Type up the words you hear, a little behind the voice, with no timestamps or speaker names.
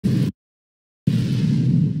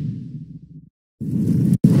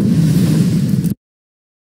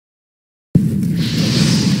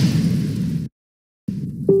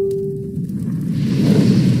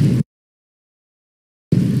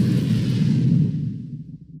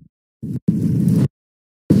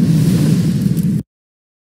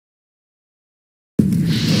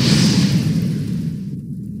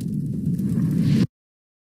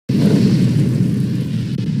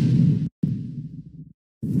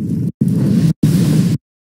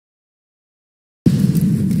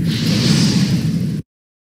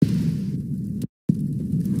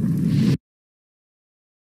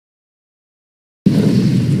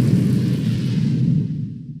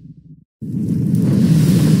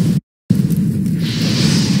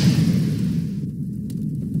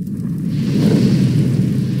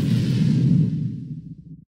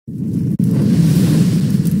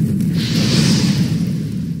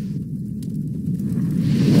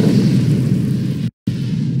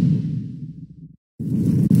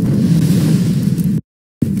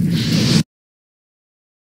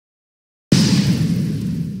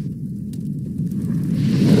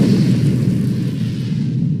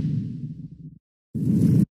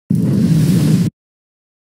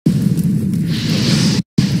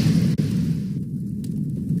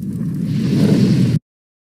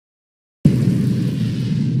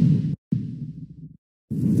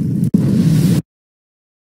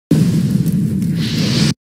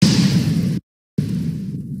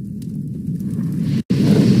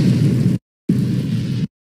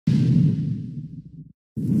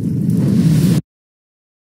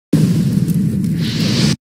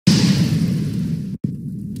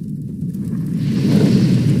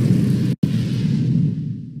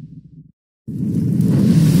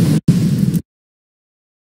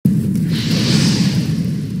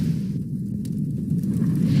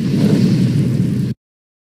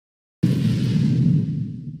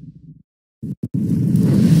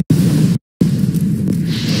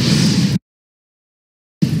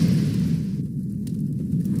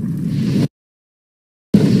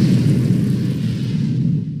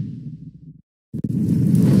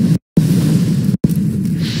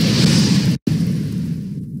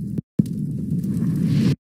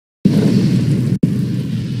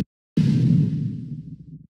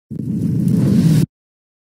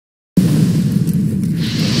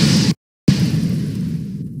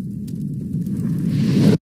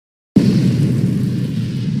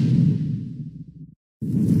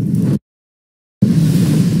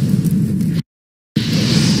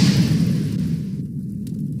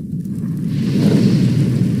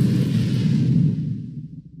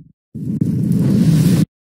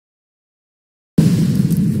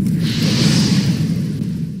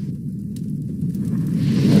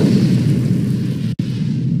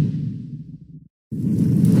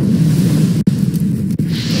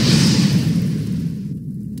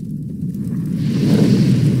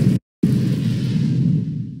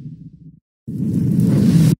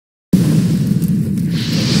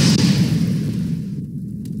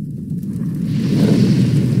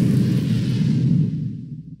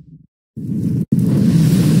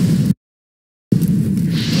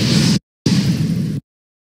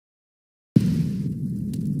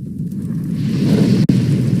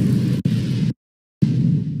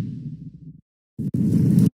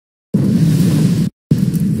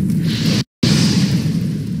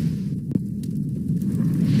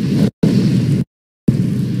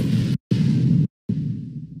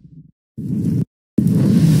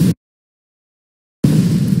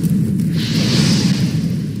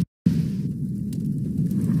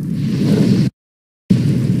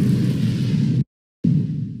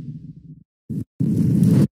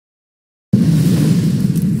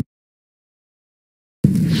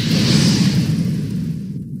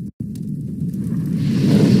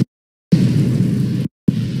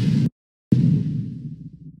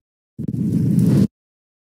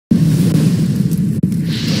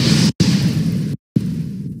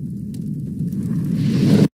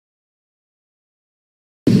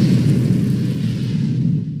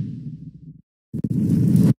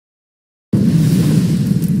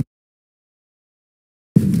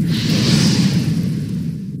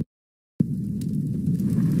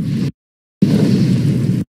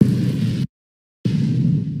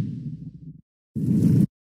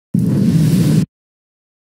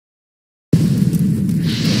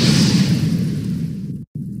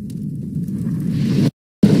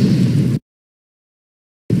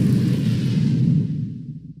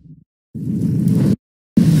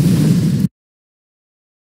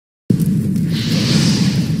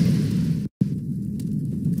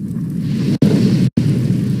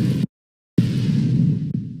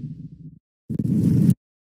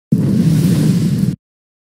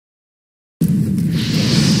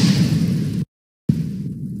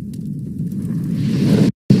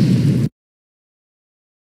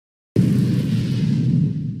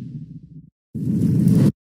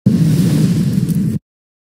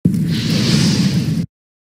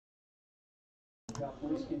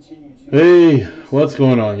Hey, what's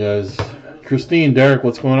going on, guys? Christine, Derek,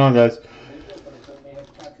 what's going on, guys?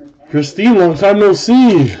 Christine, long time no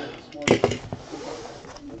see.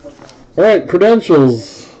 Alright,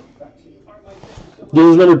 credentials. This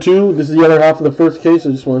is number 2. This is the other half of the first case.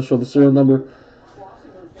 I just want to show the serial number.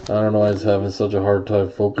 I don't know why it's having such a hard time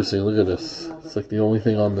focusing. Look at this. It's like the only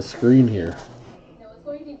thing on the screen here.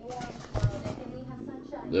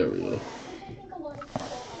 There we go.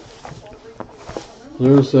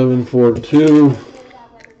 0742.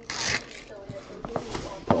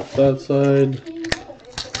 Pop that side.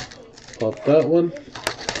 Pop that one.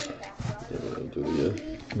 Do it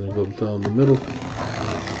again. And then go down the middle.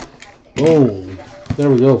 Boom. There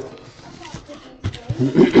we go.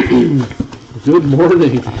 Good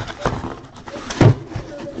morning.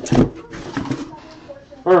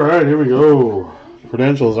 Alright, here we go.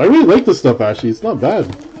 Credentials. I really like this stuff, actually. It's not bad.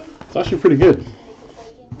 It's actually pretty good.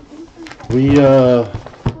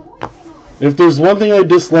 If there's one thing I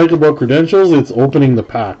dislike about credentials, it's opening the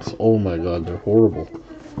packs. Oh my god, they're horrible.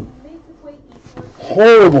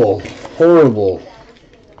 Horrible. Horrible.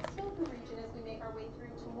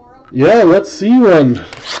 Yeah, let's see one.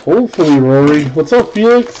 Hopefully, Rory. What's up,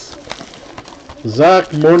 Félix?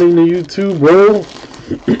 Zach, morning to you too, bro.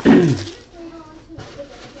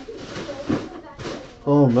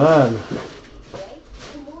 Oh, man.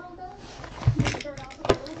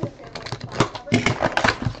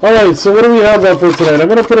 Alright, so what do we have up for tonight? I'm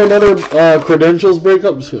going to put another credentials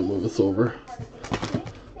breakup. I'm just going to move this over.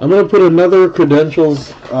 I'm going to put another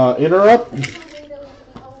credentials inner up.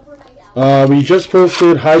 We just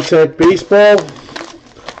posted high-tech baseball.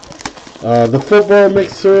 The football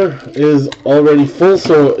mixer is already full,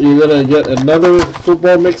 so you're going to get another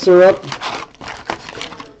football mixer up.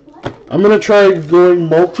 I'm going to try going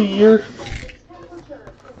multi-year,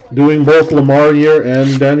 doing both Lamar year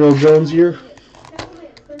and Daniel Jones year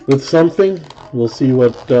with something. We'll see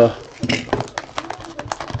what we'll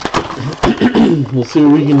see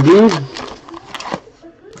what we can do.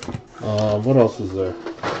 What else is there?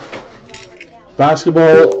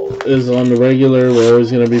 Basketball is on the regular. We're always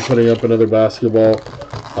going to be putting up another basketball.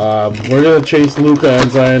 We're going to chase Luka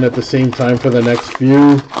and Zion at the same time for the next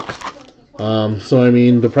few. So, I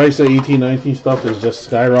mean, the price of 18-19 stuff is just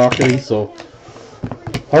skyrocketing. So,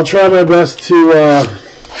 I'll try my best to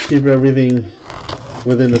keep everything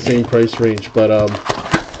within the same price range. But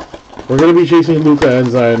we're going to be chasing Luka and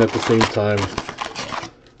Zion at the same time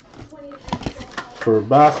for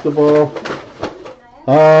basketball.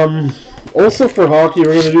 Also for hockey,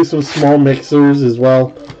 we're going to do some small mixers as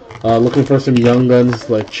well. Looking for some young guns,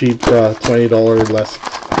 like cheap $20 less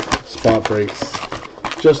spot breaks.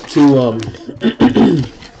 Just to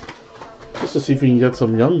just to see if we can get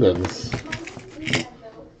some young guns.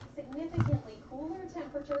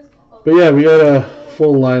 But yeah, we got a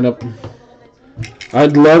full lineup.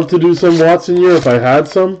 I'd love to do some Watson year if I had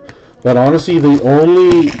some, but honestly, the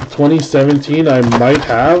only 2017 I might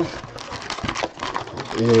have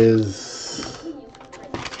is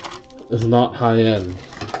not high end.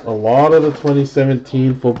 A lot of the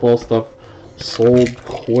 2017 football stuff sold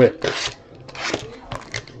quick,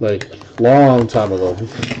 like long time ago.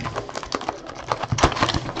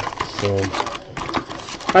 So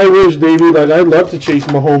I wish, Davey, like I'd love to chase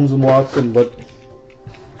Mahomes and Watson, but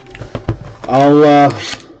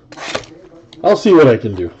I'll see what I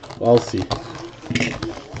can do. I'll see.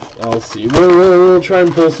 We'll try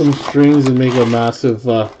and pull some strings and make a massive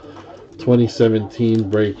 2017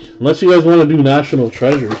 break. Unless you guys want to do National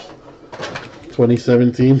Treasures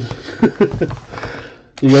 2017.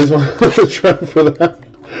 You guys want to try for that?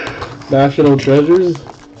 National Treasures?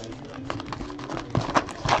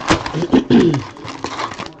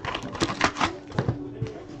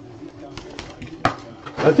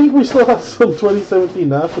 I think we still have some 2017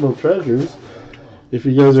 National Treasures. If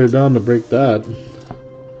you guys are down to break that.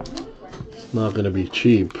 It's not going to be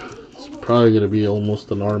cheap. It's probably going to be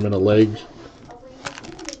almost an arm and a leg.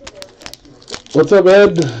 What's up,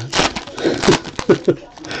 Ed?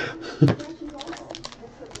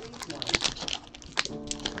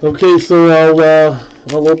 Okay, so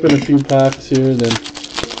I'll open a few packs here and then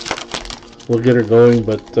we'll get her going.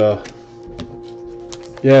 But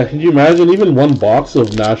yeah, can you imagine even one box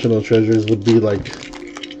of National Treasures would be like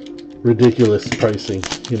ridiculous pricing,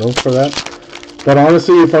 you know, for that. But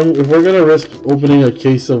honestly, if we're gonna risk opening a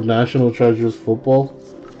case of National Treasures football,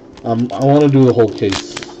 I want to do the whole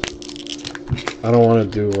case. I don't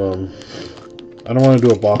want to do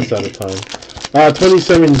a box at a time.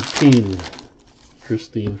 2017,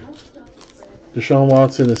 Christine. Deshaun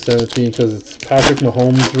Watson is 17 because it's Patrick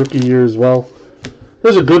Mahomes' rookie year as well.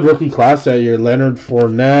 There's a good rookie class that year. Leonard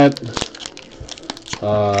Fournette,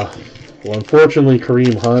 Well, unfortunately,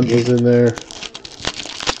 Kareem Hunt was in there.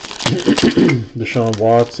 Deshaun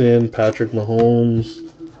Watson, Patrick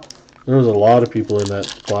Mahomes. There was a lot of people in that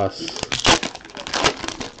class.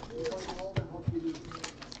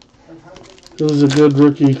 It was a good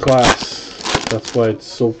rookie class. That's why it's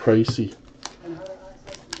so pricey.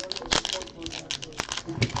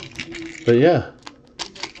 But yeah,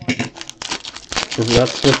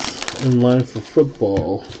 that's what's in line for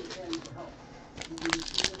football.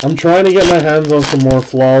 I'm trying to get my hands on some more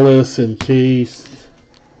flawless and case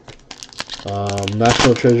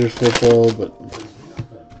National Treasures football, but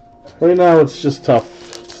right now it's just tough.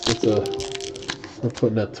 We're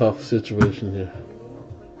put in a tough situation here.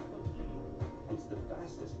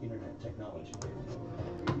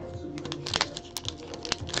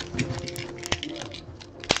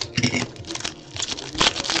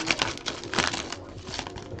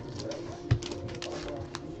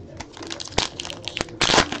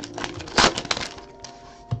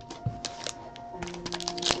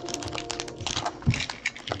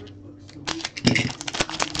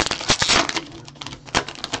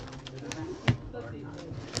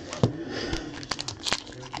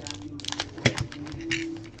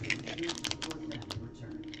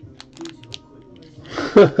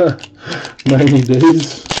 $90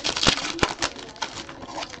 days.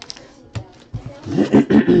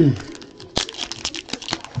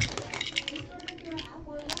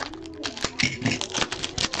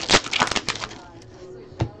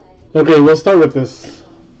 Okay, we'll start with this.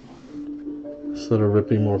 Instead of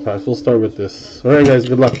ripping more packs, we'll start with this. Alright guys,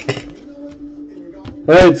 good luck.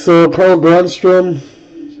 Alright, so Carl Grundstrom,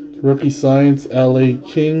 rookie science, LA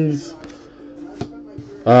Kings.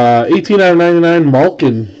 18 out of 99,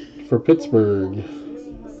 Malkin for Pittsburgh.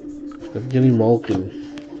 Evgeny Malkin.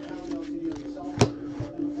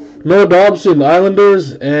 Noah Dobson,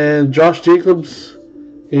 Islanders, and Josh Jacobs,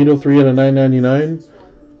 803 out of 999.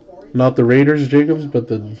 Not the Raiders Jacobs, but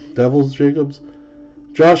the Devils Jacobs.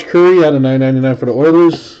 Josh Curry out of 999 for the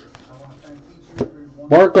Oilers.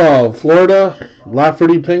 Barkov, Florida,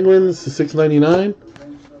 Lafferty Penguins to 699.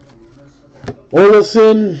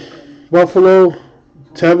 Olsen, Buffalo.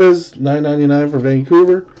 Tevez, $9.99 for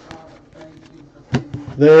Vancouver.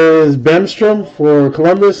 There's Bemstrom for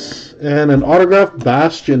Columbus. And an autographed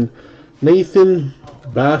Bastion. Nathan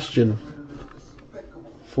Bastion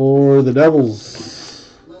for the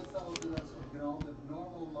Devils.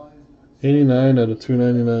 89 out of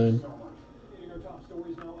 299.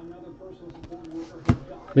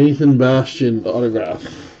 Nathan Bastion autograph.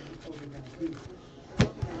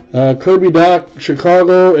 Kirby Dak,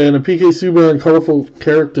 Chicago, and a PK Subban and colorful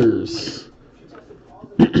characters.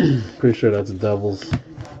 Pretty sure that's the Devils.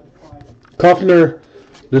 Kuffner,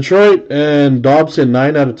 Detroit, and Dobson,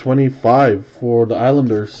 9 out of 25 for the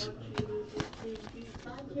Islanders.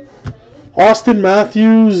 Austin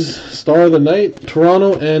Matthews, Star of the Night,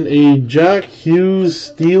 Toronto, and a Jack Hughes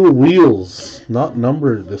Steel Wheels. Not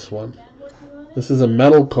numbered, this one. This is a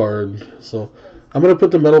metal card. So I'm going to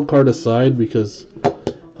put the metal card aside because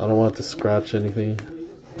I don't want to scratch anything.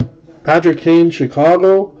 Patrick Kane,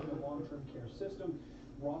 Chicago.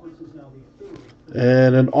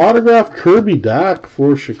 And an autographed Kirby Dak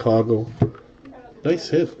for Chicago. Nice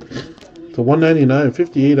hit. To 199,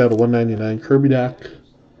 58 out of 199. Kirby Dak.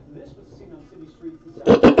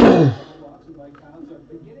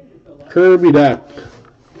 Kirby Dak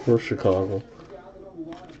for Chicago.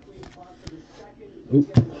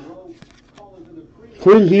 Oop.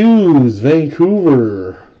 Quinn Hughes,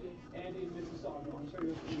 Vancouver.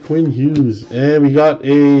 Quinn Hughes. And we got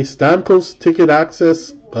a Stamkos ticket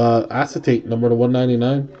access acetate number to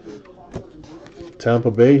 199.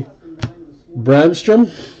 Tampa Bay.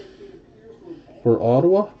 Brandstrom for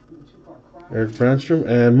Ottawa. Eric Brandstrom.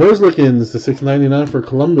 And Merzlikins to 699 for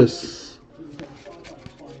Columbus.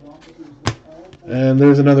 And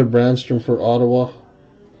there's another Brandstrom for Ottawa.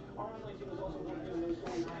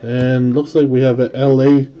 And looks like we have an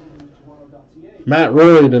LA Matt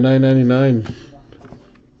Roy to 999.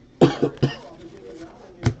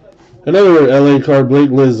 Another LA card, Blake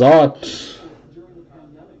Lizotte.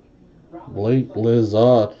 Blake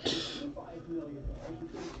Lizotte.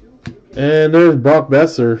 And there's Brock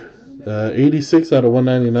Besser. 86 out of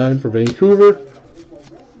 199 for Vancouver.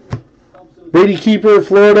 Brady Keeper,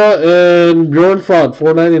 Florida, and Bjornfot,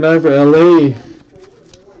 499 for LA.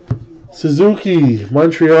 Suzuki,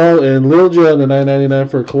 Montreal, and Lilja, the 999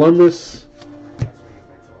 for Columbus.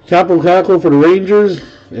 Capo Cackle for the Rangers,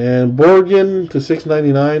 and Borgen to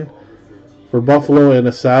 699 for Buffalo, and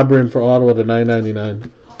a Sabrin for Ottawa to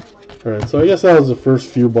 999. All right, so I guess that was the first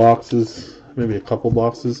few boxes, maybe a couple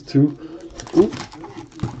boxes too. Oop.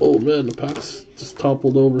 Oh man, the pack's just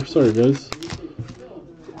toppled over. Sorry, guys.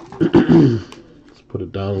 Let's put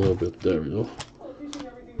it down a little bit. There we go.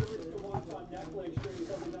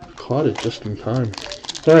 Caught it just in time.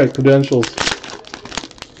 Alright, credentials.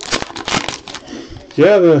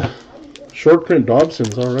 Yeah, the short print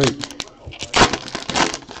Dobson's alright.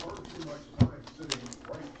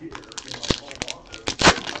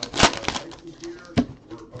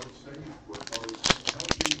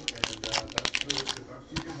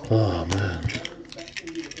 Oh man.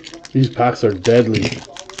 These packs are deadly.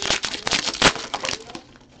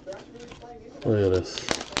 Look at this.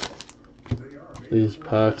 These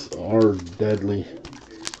packs are deadly.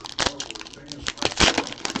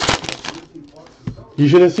 You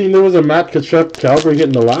should have seen there was a Matt Tkachuk Calgary hit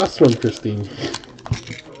in the last one, Christine.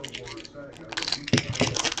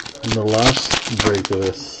 In the last break of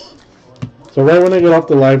this. So right when I get off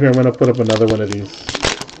the live here, I'm going to put up another one of these.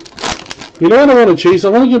 You know what I want to chase? I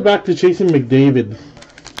want to get back to chasing McDavid.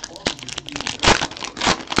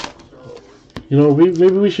 You know,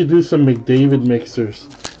 maybe we should do some McDavid mixers.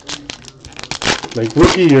 Like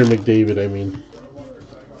rookie year McDavid, I mean.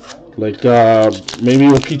 Like maybe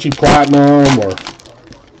with Peachy Platinum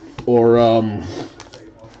or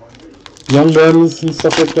Young Guns and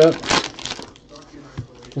stuff like that.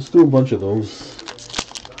 Let's do a bunch of those.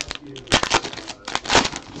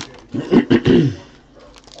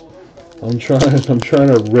 I'm trying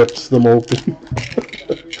to rips them open.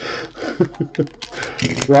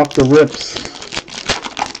 Drop the rips.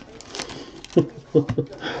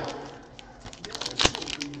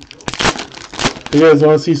 You guys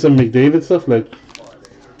want to see some McDavid stuff? Like,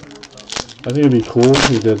 I think it'd be cool if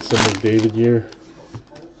we did some McDavid year.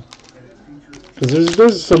 Because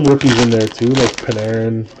there's some rookies in there too, like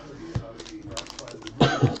Panarin.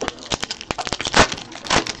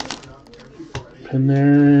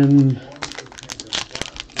 Panarin.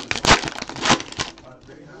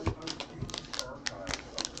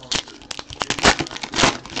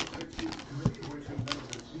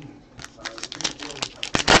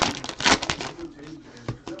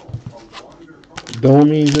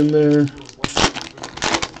 Domi's in there.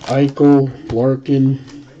 Eichel, Larkin.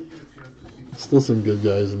 Still some good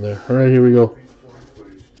guys in there. Alright, here we go.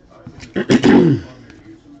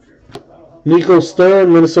 Nico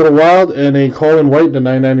Stern, Minnesota Wild, and a Colin White to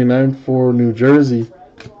 9.99 for New Jersey.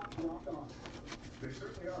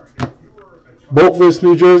 Boakvist,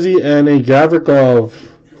 New Jersey, and a Gavrikov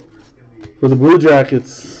for the Blue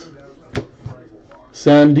Jackets.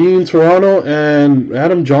 Sandin, Toronto, and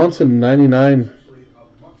Adam Johnson, 99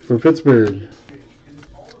 for Pittsburgh.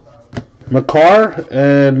 McCarr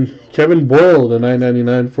and Kevin Boyle, the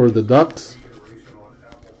 9.99 for the Ducks.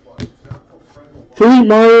 Philippe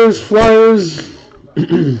Myers, Flyers,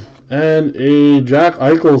 and a Jack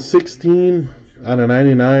Eichel, 16 out of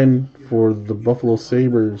 99 for the Buffalo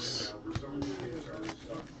Sabres.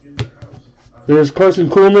 There's Carson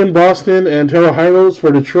Kuhlman, Boston, and Taro Hilos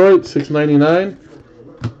for Detroit, 6.99.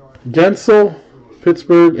 Gensel,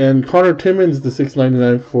 Pittsburgh, and Connor Timmins, the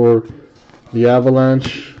 6.99 for the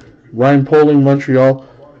Avalanche. Ryan Poling, Montreal.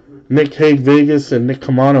 Nick Hague, Vegas, and Nick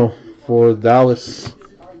Camano for Dallas.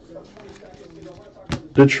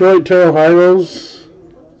 Detroit, Taro Hilos.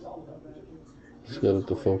 Just got it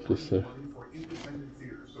to focus there.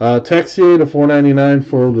 Texier to 4.99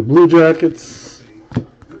 for the Blue Jackets.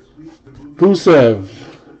 Gusev,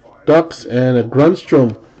 Ducks, and a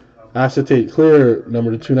Grunstrom acetate clear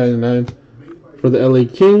number to 2.99 for the LA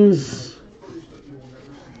Kings.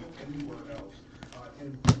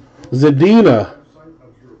 Zadina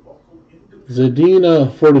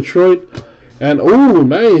for Detroit, and oh,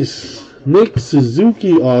 nice Nick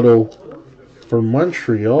Suzuki auto for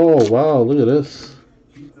Montreal. Wow, look at this.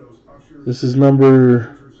 This is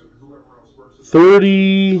number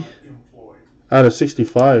 30 out of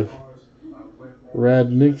 65.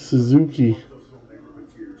 Rad Nick Suzuki.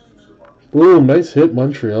 Boom, nice hit,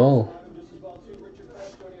 Montreal.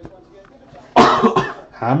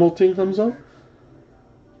 Hamilton comes up?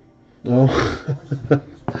 No.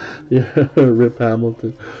 Yeah, Rip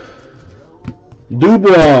Hamilton.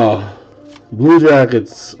 Dubois, Blue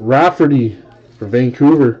Jackets. Rafferty for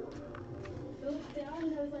Vancouver.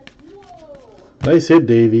 Nice hit,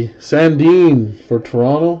 Davey. Sandin for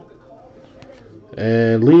Toronto.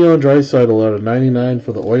 And Leon Draisaitl out of 99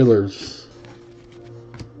 for the Oilers.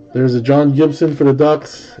 There's a John Gibson for the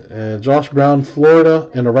Ducks. And Josh Brown, Florida.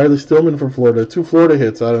 And a Riley Stillman for Florida. 2 Florida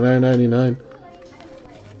hits out of 9.99.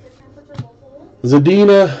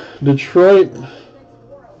 Zadina, Detroit.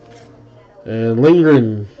 And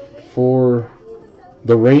Lindgren for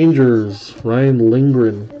the Rangers. Ryan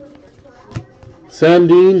Lindgren.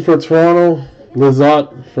 Sandin for Toronto.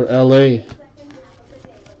 Lizotte for LA.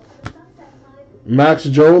 Max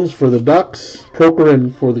Jones for the Ducks.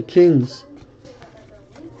 Prokorin for the Kings.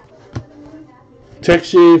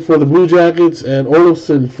 Texier for the Blue Jackets. And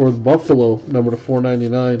Olofsson for the Buffalo, number to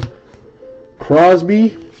 499.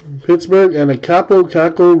 Crosby, Pittsburgh. And a Capo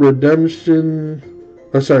Caco redemption.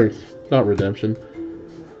 Or sorry, not redemption.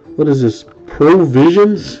 What is this?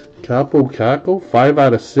 Provisions? Capo Caco? 5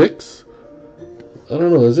 out of 6? I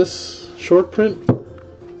don't know. Is this short print?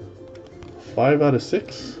 5 out of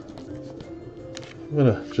 6? I'm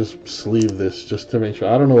gonna just sleeve this just to make sure.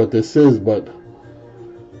 I don't know what this is, but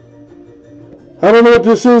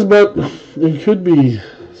it could be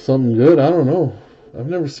something good. I don't know. I've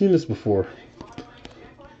never seen this before.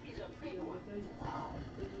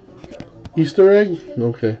 Easter egg?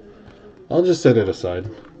 Okay. I'll just set it aside.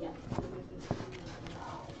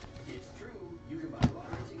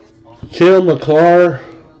 Cale McCullough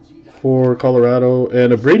for Colorado.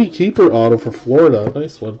 And a Brady Keeper auto for Florida.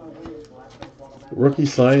 Nice one. Rookie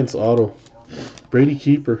Science auto. Brady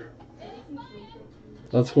Keeper.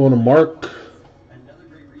 That's going to Mark.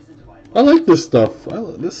 I like this stuff.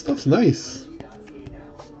 This stuff's nice.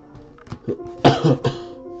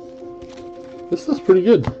 This stuff's pretty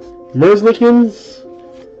good. Merzlikins,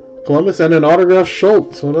 Columbus, and an autograph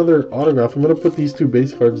Schultz. So another autograph. I'm going to put these 2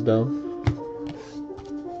 base cards down.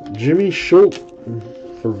 Jimmy Schultz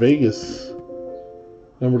for Vegas.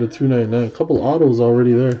 Number to 299. A couple autos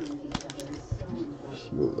already there.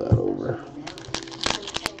 Just move that over.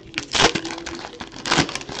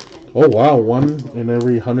 Oh wow, 1 in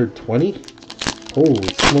every 120?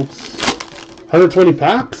 Holy smokes. 120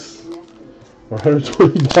 packs? Or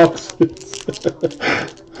 120 boxes?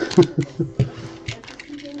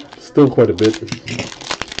 Still quite a bit.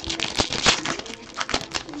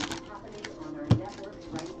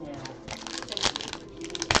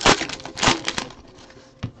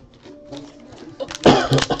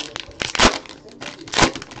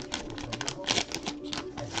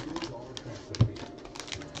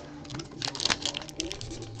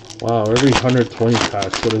 Wow, every 120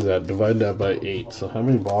 packs, what is that? Divide that by 8. So how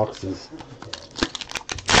many boxes?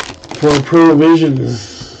 For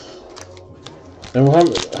Provisions. And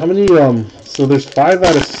how many, so there's 5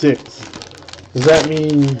 out of 6. Does that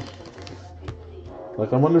mean,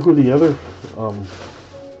 like, I wonder who the other,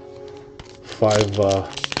 5,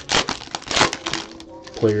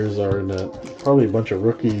 players are in that. Probably a bunch of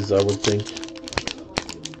rookies, I would think.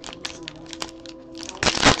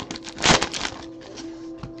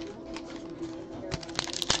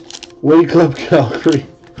 Wake up, Calgary.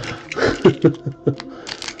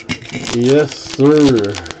 Yes,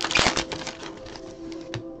 sir.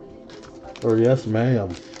 Or yes, ma'am.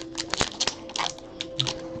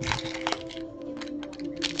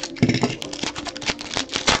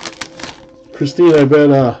 Christine, I bet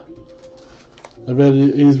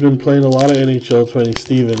he's been playing a lot of NHL 20.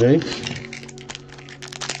 Steven, eh?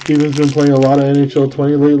 Steven's been playing a lot of NHL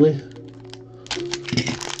 20 lately.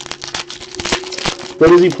 What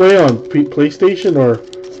does he play on? PlayStation or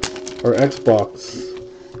Xbox?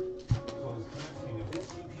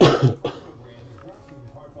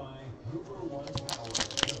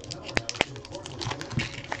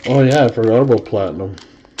 Oh yeah, I forgot about Platinum.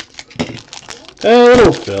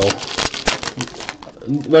 It'll fill.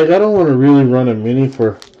 Like, I don't want to really run a mini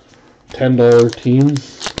for $10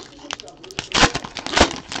 teams.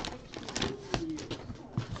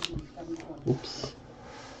 Oops.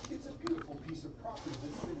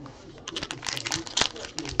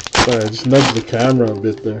 Sorry, I just nudged the camera a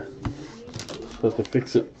bit there. Have to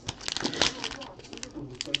fix it.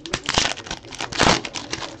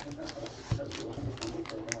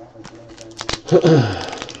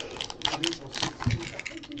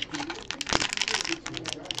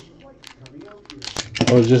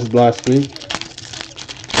 Oh, just last week?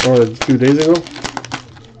 Or 2 days ago?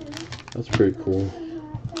 That's pretty cool.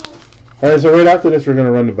 Alright, so right after this we're going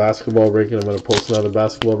to run the basketball break, and I'm going to post another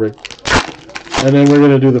basketball break. And then we're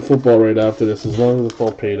going to do the football right after this, as long as it's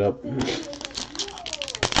all paid up.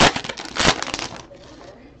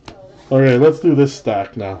 Alright, let's do this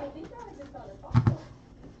stack now.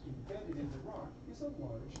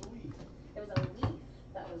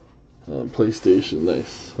 PlayStation,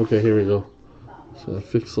 nice. Okay, here we go. So I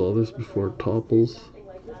fix all this before it topples.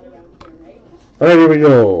 Alright, here we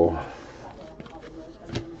go.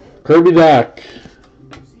 Kirby Dak,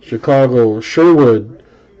 Chicago, Sherwood,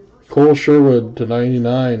 Cole Sherwood to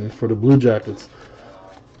 99 for the Blue Jackets.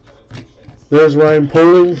 There's Ryan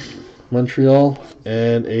Poling, Montreal,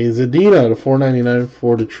 and a Zadina to 499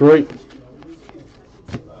 for Detroit.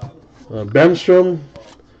 Bemstrom,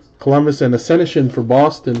 Columbus, and a Senishin for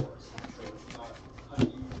Boston.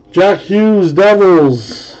 Jack Hughes,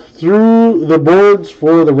 Devils, Through the boards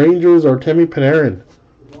for the Rangers, Artemi Panarin.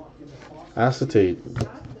 Acetate.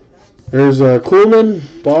 There's Coleman,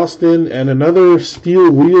 Boston, and another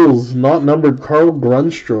Steel Wheels, not numbered, Carl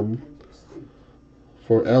Grundstrom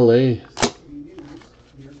for LA.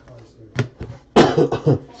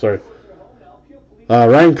 Sorry.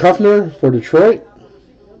 Ryan Kuffner for Detroit.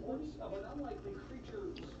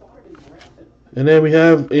 And then we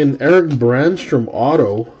have an Eric Brandstrom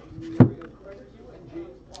auto.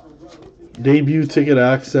 Debut ticket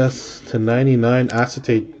access to 99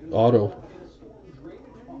 acetate auto.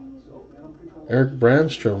 Eric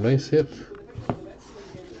Brandstrom, nice hit.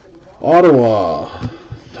 Ottawa.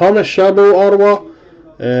 Thomas Chabot, Ottawa.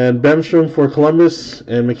 And Bemstrom for Columbus.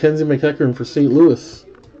 And Mackenzie McEachern for St. Louis.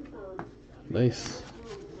 Nice.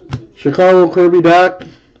 Chicago, Kirby Dack.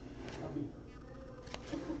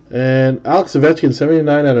 And Alex Ovechkin,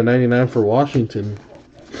 79 out of 99 for Washington.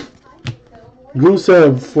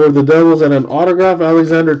 Gusev for the Devils, and an autograph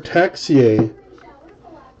Alexander Texier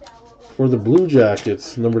for the Blue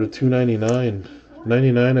Jackets, number to 299.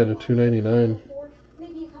 99 out of 299.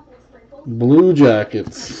 Blue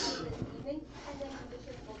Jackets.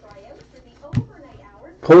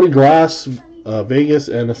 Cody Glass, Vegas,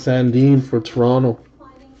 and a Sandine for Toronto.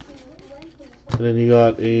 And then you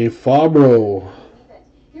got a Fabro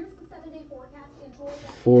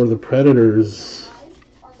for the Predators.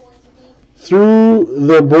 Through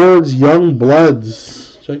the boards, Young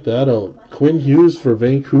Bloods. Check that out. Quinn Hughes for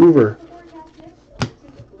Vancouver.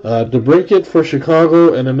 DeBrincat for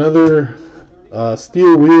Chicago, and another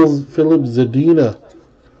Steel Wheels, Philip Zadina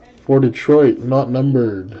for Detroit, not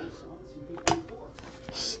numbered.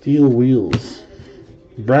 Steel Wheels.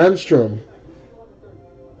 Brandstrom,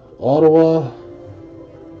 Ottawa,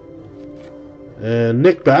 and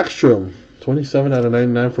Nick Backstrom, 27 out of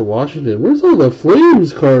 99 for Washington. Where's all the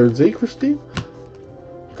Flames cards, eh, Christine?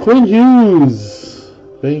 Quinn Hughes,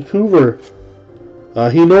 Vancouver.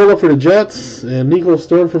 Hinola for the Jets, and Nico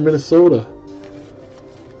Sturm for Minnesota.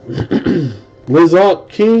 Lizotte,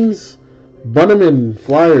 Kings. Bunneman,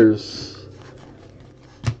 Flyers.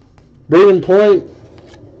 Braden Point,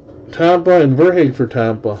 Tampa, and Verhaeghe for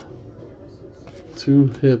Tampa. 2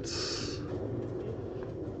 hits.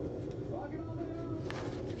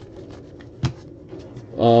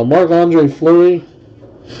 Marc-Andre Fleury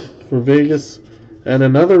for Vegas, and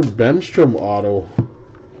another Bemstrom auto.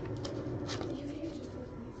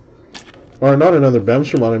 Or not another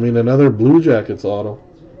Bemstrom auto, I mean another Blue Jackets auto.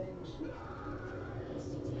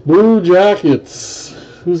 Blue Jackets.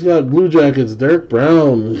 Who's got Blue Jackets? Derek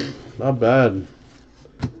Brown. Not bad.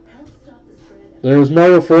 There's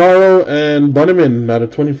Mario Ferraro and Bunneman out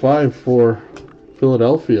of 25 for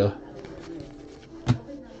Philadelphia.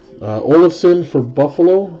 Olofsson for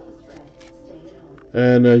Buffalo.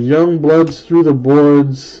 And Young Bloods through the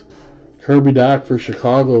boards. Kirby Dack for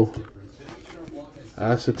Chicago.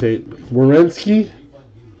 Acetate. Werenski.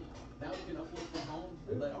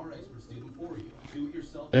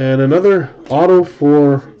 And another auto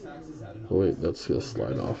for... Oh wait, that's going to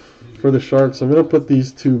slide off. For the Sharks. I'm going to put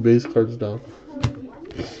these 2 base cards down.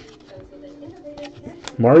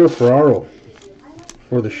 Mario Ferraro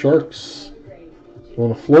for the Sharks.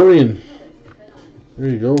 On a Florian. There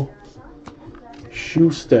you go.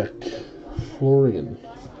 Schustek. Florian.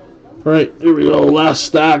 Alright, here we go. Last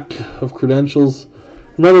stack of credentials.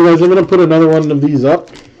 Remember, guys, I'm going to put another one of these up.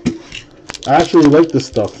 I actually like this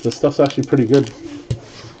stuff. This stuff's actually pretty good.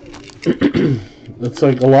 It's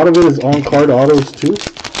like a lot of it is on-card autos, too.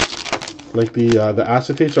 Like the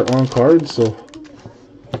acetates are on-card, so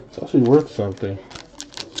it's actually worth something.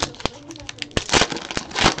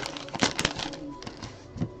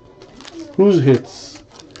 Whose hits?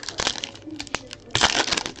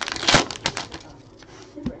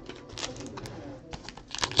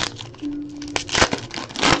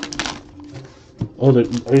 Oh, are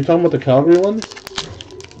you talking about the Calgary ones?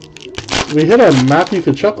 We hit a Matthew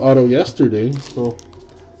Tkachuk auto yesterday, so...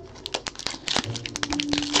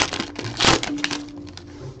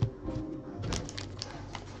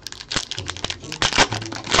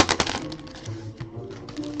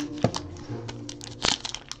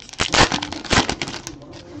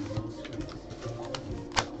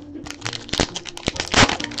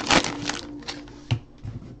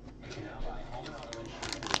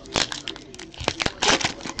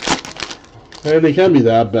 And they can't be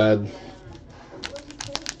that bad.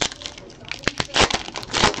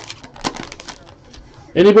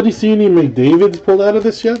 Anybody see any McDavids pulled out of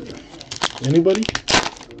this yet? Anybody?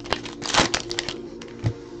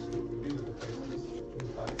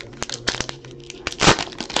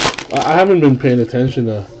 I haven't been paying attention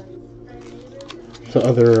to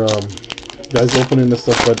other guys opening this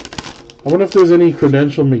stuff, but I wonder if there's any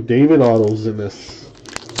credential McDavid autos in this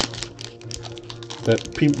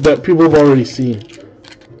that people have already seen.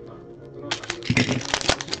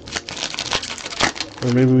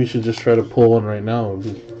 Or maybe we should just try to pull one right now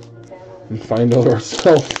and find out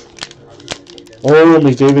ourselves. Oh,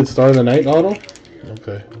 McDavid Star of the Night auto?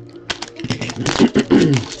 Okay.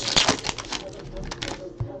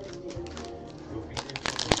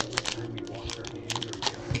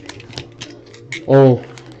 Oh,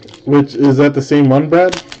 which is that the same one,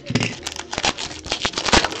 Brad?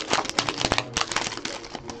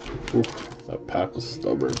 Oof, that pack was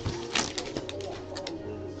stubborn.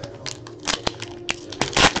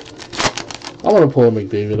 I want to pull a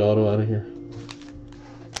McDavid auto out of here.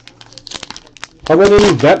 How about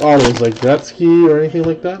any vet autos like Gretzky or anything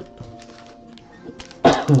like that?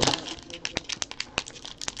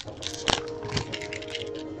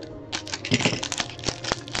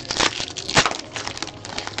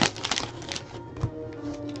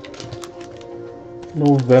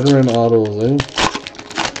 No veteran autos, eh?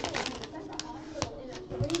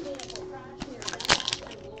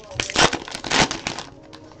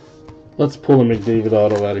 Let's pull a McDavid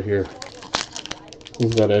auto out of here.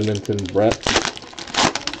 Who's got Edmonton? Brett.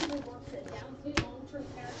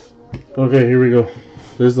 Okay, here we go.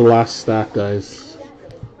 There's the last stack, guys.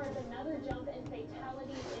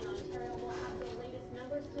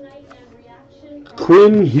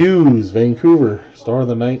 Quinn Hughes, Vancouver, Star of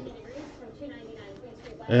the Night.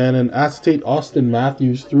 And an acetate Austin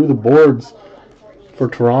Matthews through the boards for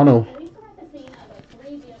Toronto.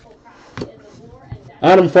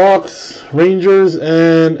 Adam Fox, Rangers,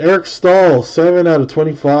 and Eric Stahl, 7 out of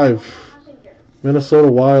 25.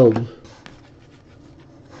 Minnesota Wild.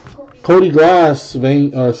 Cody Glass,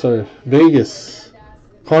 Vegas.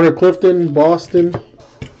 Connor Clifton, Boston.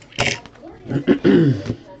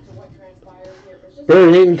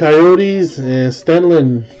 Barry Hayton, Coyotes, and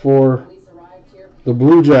Stenlin for the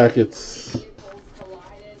Blue Jackets.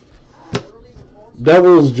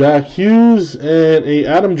 Devils, Jack Hughes, and a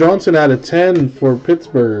Adam Johnson out of 10 for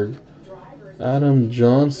Pittsburgh. Adam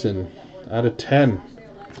Johnson out of 10.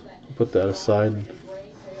 Put that aside.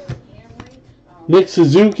 Nick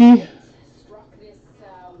Suzuki.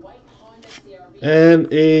 And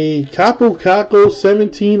a Capo Caco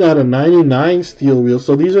 17 out of 99 steel wheels.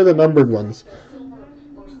 So these are the numbered ones.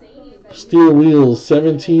 Steel wheels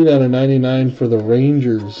 17 out of 99 for the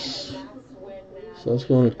Rangers. So that's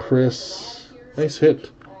going to Chris. Nice hit.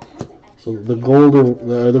 So the gold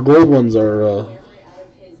ones are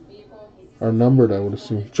numbered, I would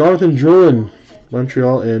assume. Jonathan Drouin,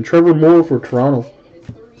 Montreal, and Trevor Moore for Toronto.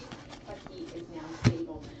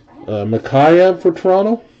 McCullough for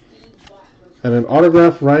Toronto, and an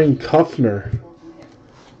autograph Ryan Kuffner.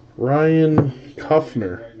 Ryan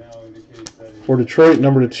Kuffner for Detroit,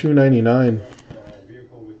 number to 299.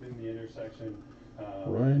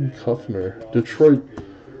 Ryan Kuffner, Detroit.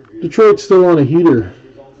 Detroit's still on a heater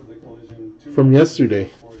from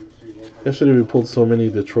yesterday. Yesterday we pulled so many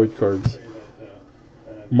Detroit cards.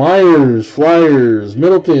 Myers, Flyers,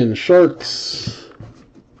 Middleton, Sharks.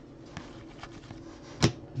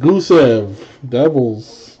 Gusev,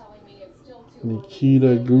 Devils.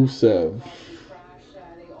 Nikita Gusev.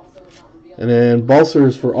 And then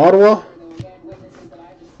Balsers for Ottawa.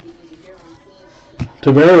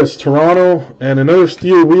 Tavares, Toronto. And another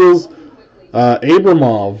Steel Wheels.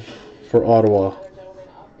 Abramov for Ottawa.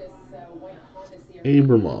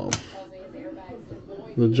 Abramov.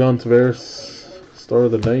 The John Tavares, Star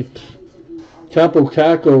of the Night. Capo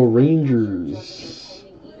Caco, Rangers.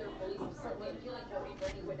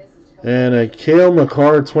 And a Cale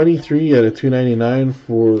Makar, 23 out of 299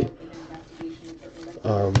 for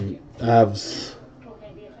Avs.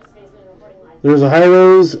 There's a high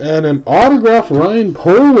rose and an autograph Ryan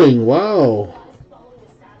Poling. Wow.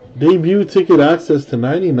 Debut ticket access to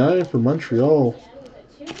 99 for Montreal.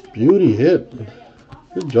 Beauty hit.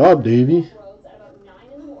 Good job, Davey.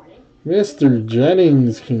 Mr.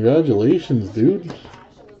 Jennings, congratulations, dude.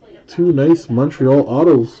 2 nice Montreal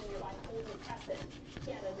autos.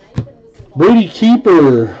 Brady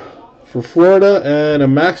Keeper for Florida and a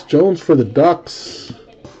Max Jones for the Ducks.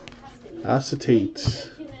 Acetate.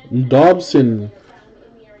 Dobson.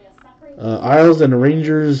 Isles and the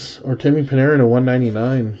Rangers, Artemi Panarin at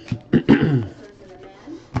 199.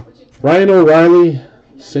 Ryan O'Reilly,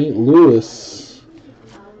 St. Louis.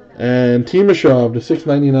 And Timashov to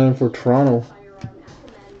 699 for Toronto.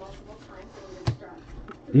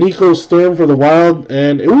 Nico Sturm for the Wild.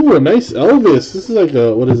 And, ooh, a nice Elvis. This is like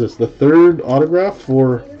a, what is this, the 3rd autograph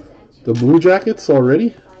for the Blue Jackets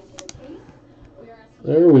already?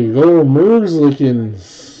 There we go.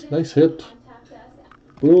 Merzlikins. Nice hit.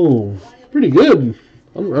 Boom. Pretty good.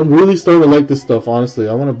 I'm really starting to like this stuff, honestly.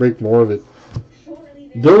 I want to break more of it.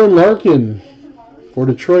 Dylan Larkin for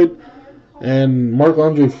Detroit. And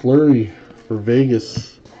Marc-Andre Fleury for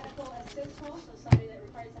Vegas.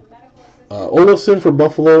 Olofsson for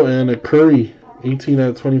Buffalo. And a Curry,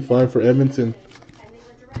 18/25 for Edmonton.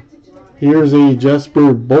 Here's a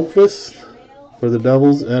Jesper Boqvist for the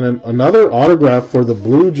Devils. And another autograph for the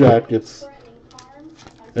Blue Jackets.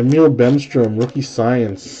 Emil Bemstrom, rookie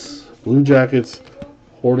science. Blue Jackets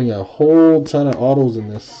hoarding a whole ton of autos in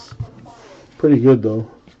this. Pretty good, though.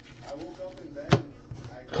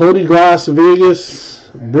 Cody Glass, Vegas.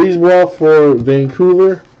 Brisebois for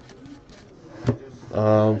Vancouver.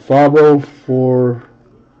 Fabro for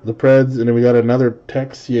the Preds. And then we got another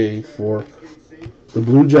Texier for the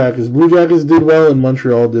Blue Jackets. Blue Jackets did well, and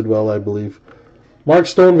Montreal did well, I believe. Mark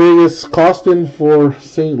Stone, Vegas. Costin for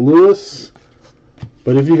St. Louis.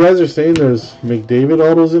 But if you guys are saying there's McDavid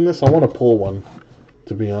autos in this, I want to pull one,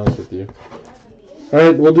 to be honest with you.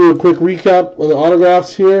 Alright, we'll do a quick recap of the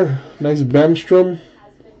autographs here. Nice Bemstrom.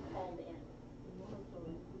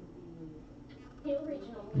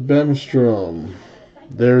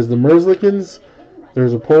 There's the Merzlikins.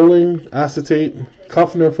 There's a Poling, Acetate,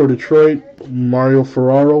 Kuffner for Detroit, Mario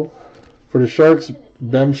Ferraro. For the Sharks,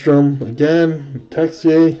 Bemstrom again,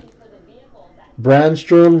 Texier,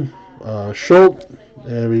 Brandstrom, Schultz,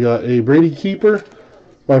 and we got a Brady Keeper.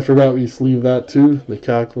 I forgot we sleeved that too. The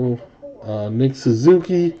Cackle, Nick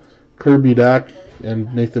Suzuki, Kirby Dack,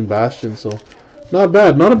 and Nathan Bastian. So not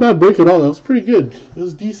bad, not a bad break at all. That was pretty good. It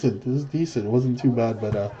was decent. It wasn't too bad,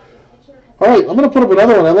 but all right. I'm gonna put up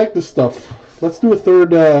another one. I like this stuff. Let's do a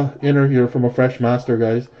third inner here from a fresh master,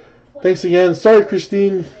 guys. Thanks again. Sorry,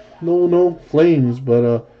 Christine. No flames,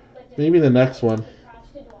 but maybe the next one.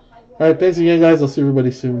 All right. Thanks again, guys. I'll see everybody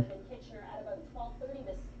soon.